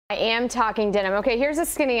I am talking denim. Okay, here's a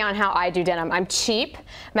skinny on how I do denim. I'm cheap.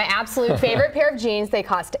 My absolute favorite pair of jeans, they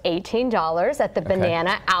cost $18 at the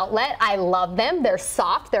Banana Outlet. I love them. They're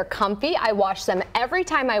soft, they're comfy. I wash them every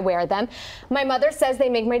time I wear them. My mother says they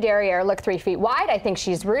make my derriere look 3 feet wide. I think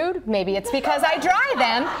she's rude. Maybe it's because I dry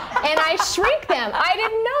them and I shrink them. I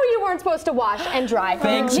didn't know you weren't supposed to wash and dry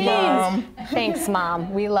Thanks, jeans. Mom. Thanks,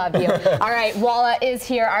 Mom. We love you. All right, Walla is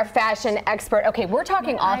here, our fashion expert. Okay, we're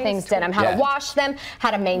talking all things denim, how to wash them,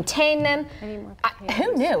 how to maintain them.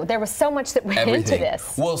 Who knew? There was so much that went into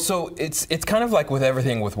this. Well, so it's kind of like with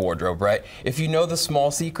everything with wardrobe, right? If you know the small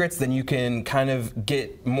secrets, then you can kind of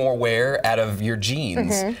get more wear out of your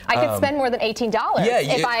jeans. I could spend more than $18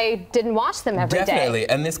 if I didn't wash them every day. Definitely,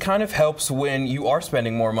 and this kind of helps when you are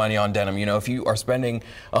spending more money on denim. You know, if you are spending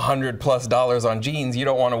 $100+ on jeans, you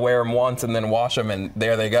don't want to wear them once and then wash them and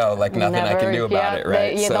there they go, like nothing I can do about it,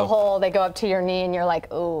 right? The hole, they go up to your knee and you're like,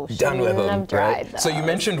 oh, done with them, dried right? So you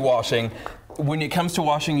mentioned washing. When it comes to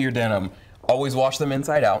washing your denim, always wash them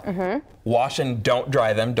inside out. Wash and don't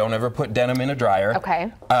dry them. Don't ever put denim in a dryer.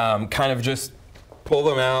 Okay. Kind of just pull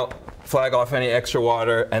them out, flag off any extra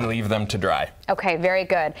water, and leave them to dry. Okay, very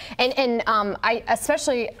good. And I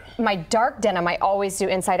especially my dark denim, I always do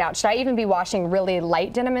inside out. Should I even be washing really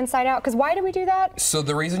light denim inside out? Because why do we do that? So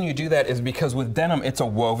the reason you do that is because with denim, it's a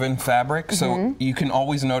woven fabric. So you can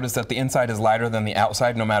always notice that the inside is lighter than the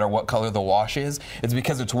outside, no matter what color the wash is. It's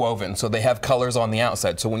because it's woven. So they have colors on the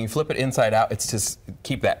outside. So when you flip it inside out, it's to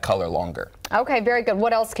keep that color longer. Okay, very good.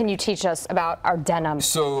 What else can you teach us about our denim?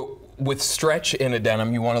 So with stretch in a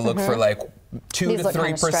denim, you want to look for like 2 to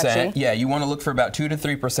 3%. Yeah, you want to look for about 2 to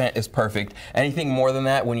 3% is perfect. Anything more than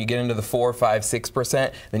that, when you get into the 4, 5,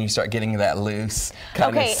 6%, then you start getting that loose,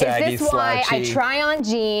 kind of saggy, is this why slouchy. I try on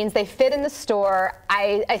jeans? They fit in the store.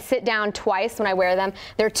 I sit down twice when I wear them.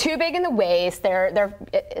 They're too big in the waist.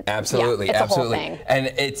 Absolutely, yeah, it's absolutely. a whole thing. And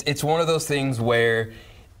it's one of those things where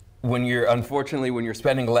unfortunately, when you're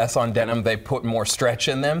spending less on denim, they put more stretch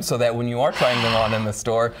in them so that when you are trying them on in the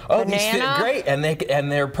store, oh, these fit great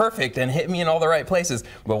and they're perfect and hit me in all the right places.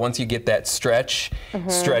 But once you get that stretched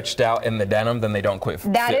out in the denim, then they don't quite fit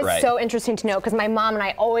right. That is so interesting to know because my mom and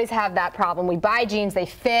I always have that problem. We buy jeans, they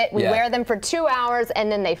fit, we wear them for 2 hours,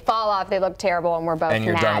 and then they fall off. They look terrible, and we're both and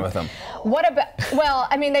you're mad. done with them. What about? Well,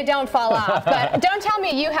 I mean, they don't fall off, but don't tell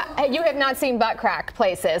me you have not seen butt crack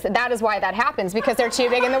places. That is why that happens, because they're too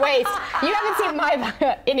big in the waist. You haven't seen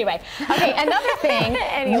my anyway. Okay, another thing.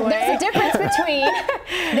 There's a difference between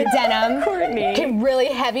the denim, really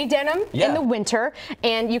heavy denim in the winter,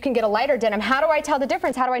 and you can get a lighter denim. How do I tell the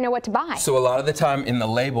difference? How do I know what to buy? So a lot of the time in the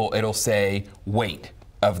label, it'll say weight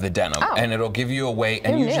of the denim, and it'll give you a weight.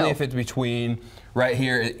 And usually, if it's between right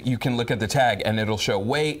here, you can look at the tag and it'll show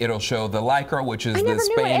weight, it'll show the lycra, which is the spandex. I never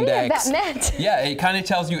knew what any of that meant. Yeah, it kind of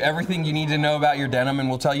tells you everything you need to know about your denim and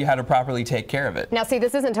will tell you how to properly take care of it. Now see,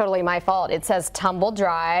 this isn't totally my fault. It says tumble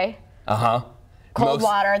dry. Cold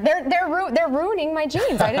water. They're ruining my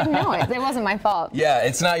jeans. I didn't know it. It wasn't my fault. Yeah,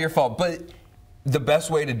 it's not your fault, but the best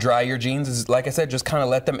way to dry your jeans is, like I said, just kind of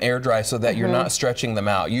let them air dry so that you're not stretching them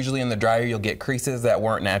out. Usually in the dryer, you'll get creases that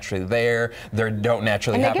weren't naturally there. They don't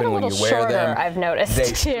naturally happen when you wear them. I've noticed.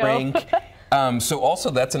 They shrink. So also,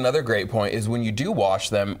 that's another great point, is when you do wash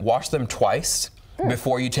them twice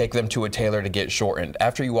before you take them to a tailor to get shortened.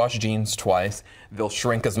 After you wash jeans twice, they'll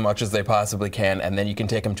shrink as much as they possibly can, and then you can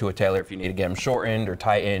take them to a tailor if you need to get them shortened or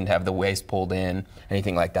tightened, have the waist pulled in,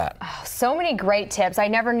 anything like that. Oh, so many great tips. I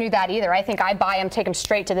never knew that either. I think I buy them, take them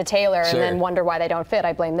straight to the tailor, and then wonder why they don't fit.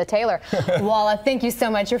 I blame the tailor. Walla, thank you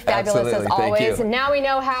so much. You're fabulous as always. And now we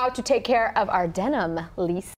know how to take care of our denim, Lisa.